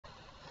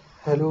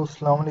Hello,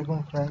 Assalamu alaikum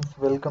friends.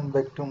 Welcome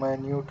back to my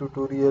new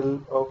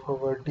tutorial of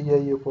our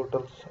TIA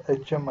portals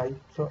HMI.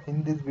 So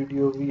in this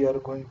video we are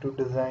going to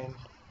design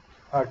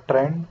a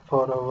trend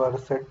for our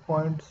set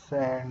points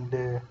and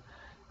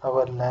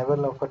our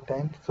level of a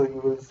tank. So you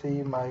will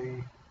see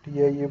my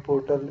TIA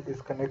portal is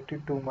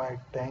connected to my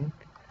tank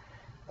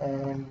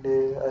and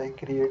I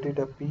created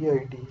a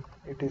PID.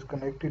 It is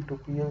connected to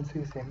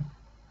PLC sim.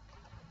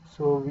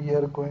 So we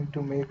are going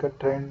to make a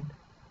trend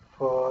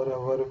for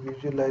our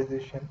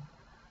visualization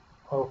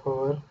of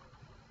our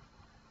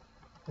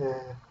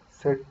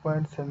set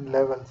points and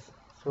levels.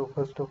 So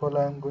first of all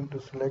I am going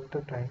to select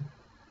a trend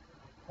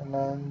and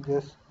I am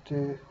just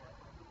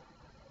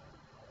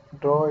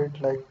draw it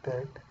like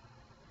that.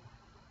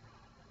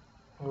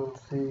 We'll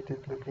see it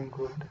is looking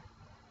good.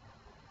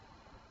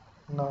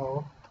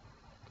 Now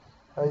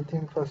I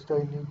think first I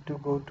need to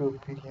go to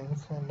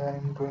appearance and I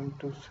am going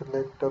to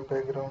select a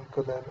background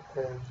color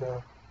as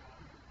a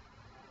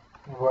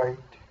white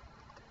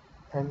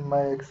and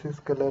my axis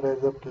color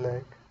as a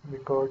black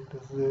because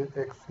the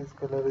axis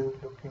color is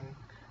looking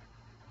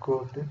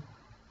good.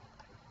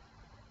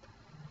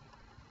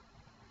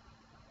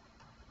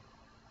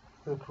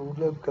 The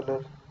ruler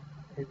color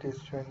it is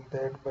showing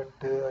that, but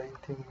I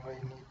think I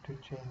need to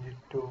change it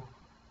to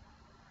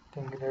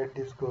think red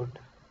is good.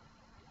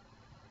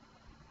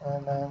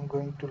 And I am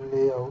going to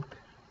layout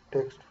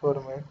text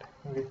format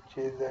which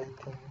is I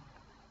think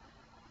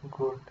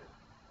good.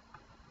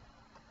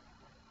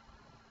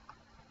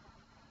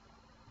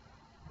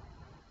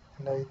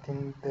 And I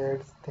think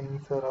that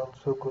things are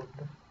also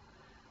good.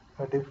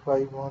 But if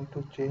I want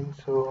to change,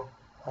 so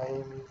I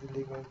am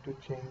easily going to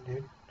change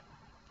it.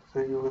 So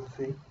you will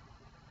see.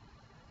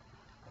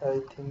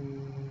 I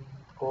think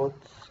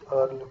both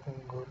are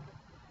looking good.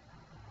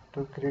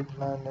 To grid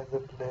line as a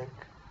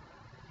black.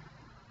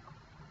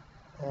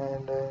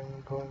 And I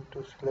am going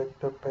to select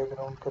the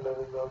background color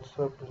is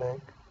also black,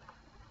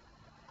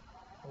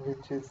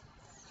 which is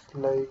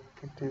like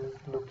it is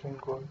looking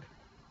good.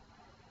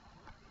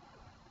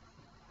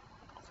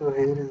 So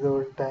here is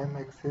our time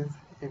axis.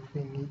 If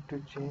we need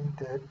to change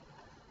that,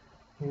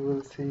 you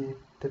will see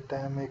the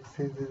time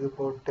axis is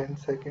about 10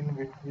 seconds,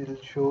 which will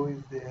show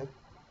is there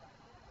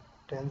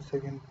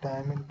 10-second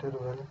time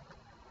interval.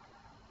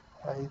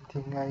 I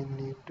think I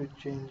need to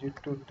change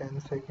it to 10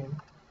 seconds,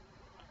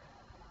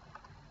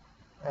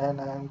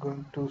 and I am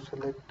going to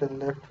select the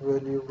left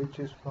value which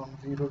is from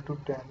 0 to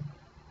 10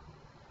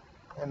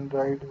 and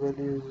right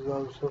value is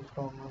also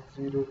from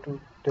 0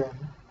 to 10.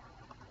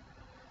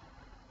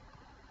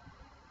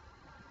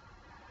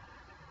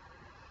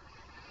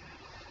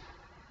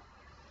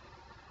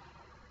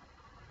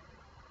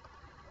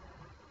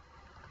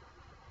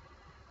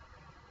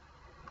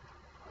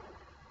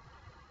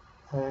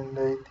 And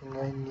I think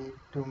I need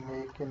to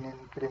make an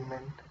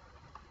increment.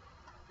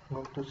 I'm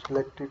going to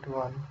select it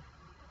 1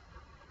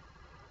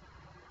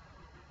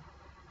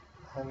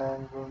 and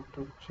I'm going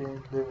to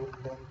change level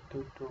length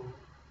to 2.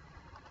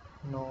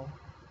 No,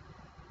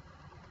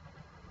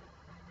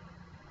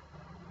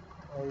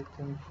 I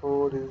think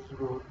 4 is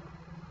good.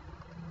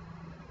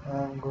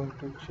 I'm going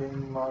to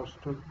change marks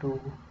to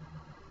 2.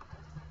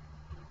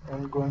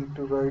 I'm going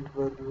to write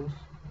values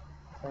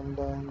and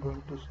I'm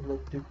going to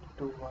select it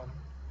to 1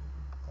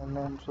 and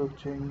also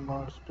change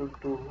marks to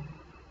 2.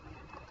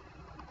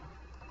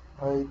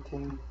 I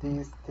think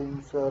these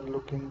things are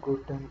looking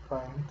good and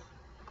fine.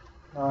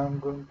 Now I'm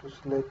going to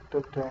select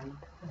a tank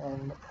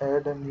and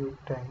add a new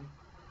tank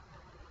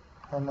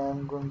and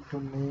I'm going to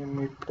name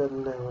it the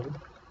level.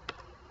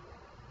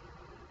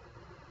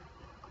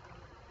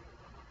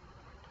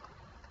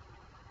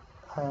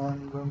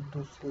 I'm going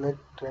to select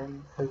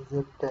trend as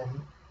a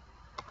 10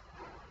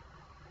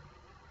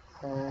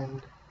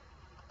 and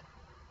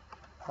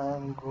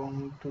I'm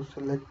going to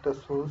select a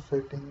source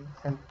setting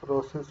and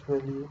process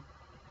value,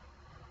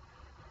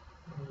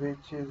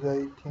 which is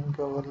I think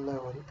our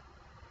level,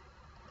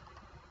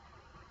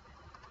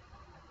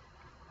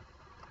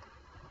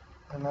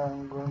 and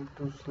I'm going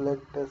to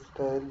select a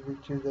style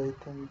which is I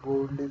think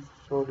bold is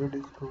solid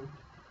is good,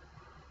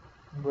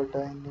 but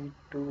I need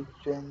to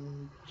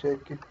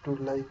check it to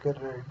like a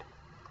red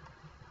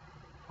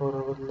for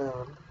our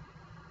level.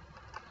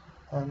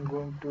 I'm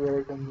going to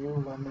add a new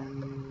one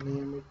and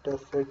name it a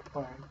set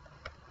point.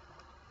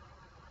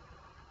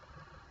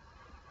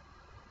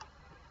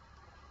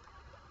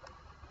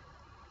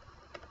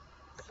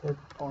 Set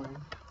point.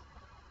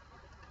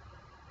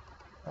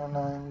 And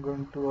I am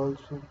going to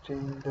also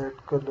change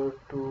that color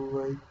to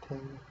I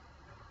think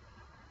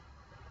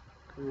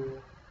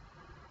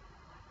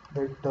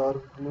that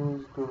dark blue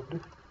is good.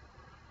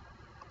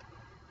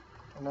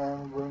 And I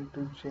am going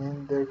to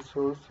change that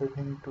source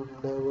setting to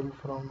level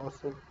from a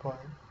set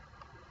point.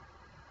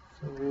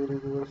 So where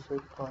is our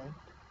set point?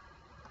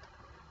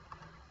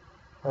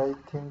 I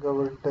think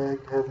our tag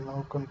has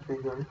now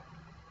configured.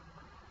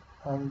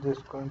 I'm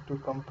just going to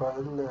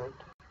compile that.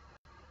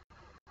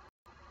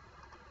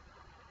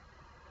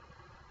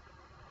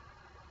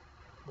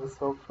 The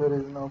software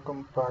is now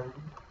compiled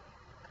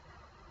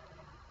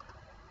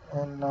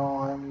and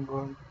now I'm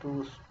going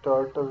to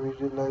start a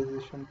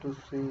visualization to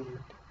see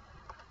it.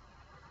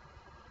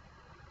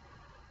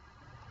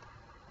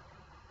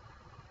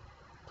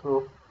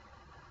 So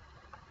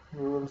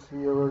you will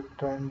see our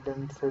trend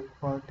and set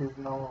point is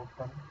now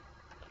open.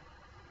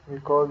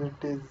 Because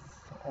it is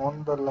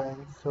on the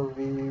line, so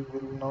we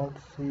will not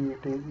see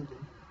it easily.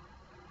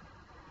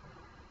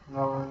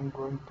 Now I'm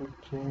going to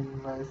change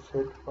my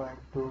set point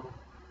to,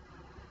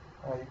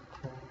 I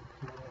think,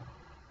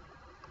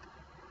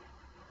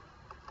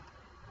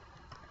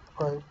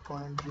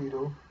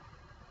 5.0,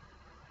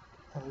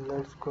 and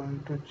let's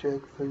going to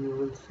check, so you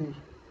will see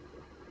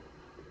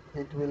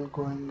it will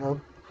going up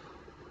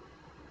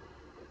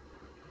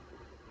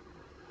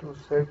to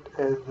set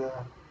as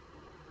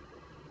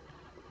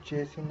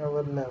chasing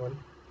our level.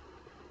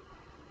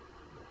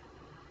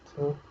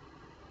 So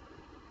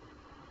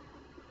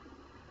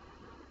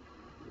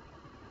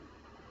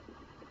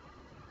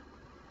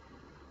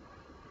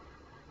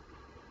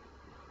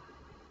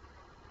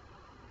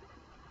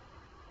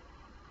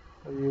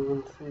you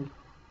will see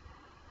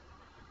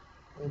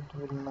it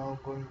will now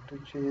going to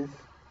chase,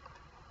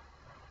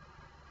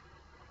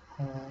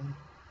 and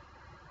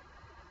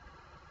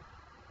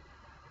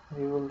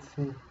you will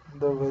see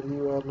the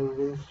value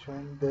always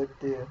showing that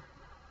there,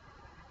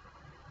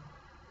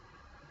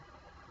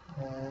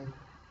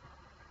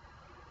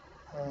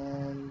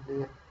 and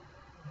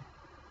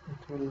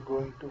it will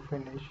going to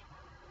finish.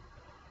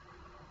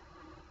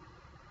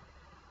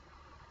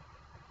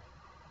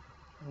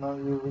 Now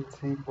you will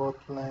see both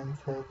lines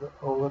has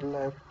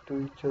overlap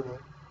to each other,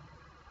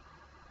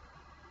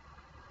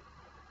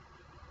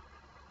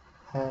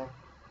 and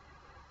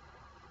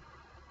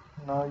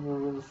now you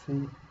will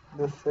see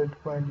the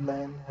set point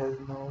line has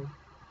now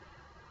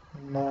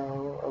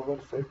our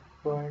set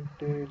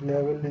point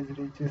level is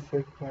reaches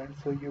set point,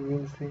 so you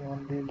will see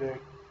only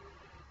red,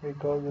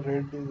 because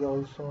red is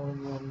also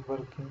on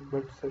working,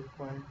 but set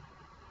point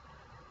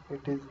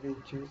it is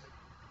reaches.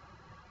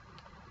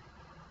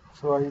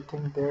 So I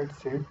think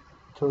that's it.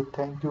 So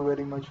thank you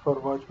very much for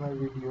watching my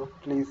video.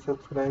 Please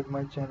subscribe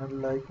my channel,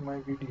 like my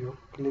video,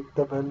 click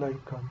the bell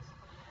icons,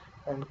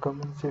 and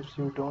comments if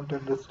you don't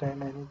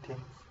understand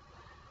anything.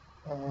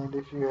 And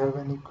if you have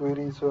any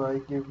queries, so I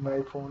give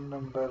my phone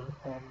number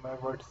and my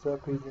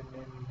WhatsApp is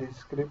in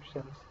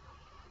descriptions.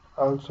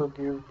 Also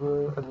give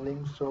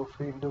links of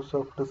Windows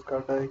of the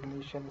SCADA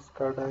ignition,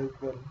 SCADA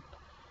as well,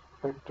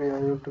 factory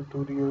IO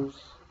tutorials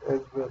as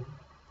well.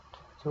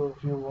 So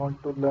if you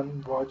want to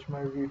learn, watch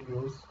my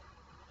videos.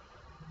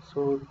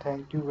 So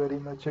thank you very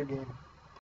much again.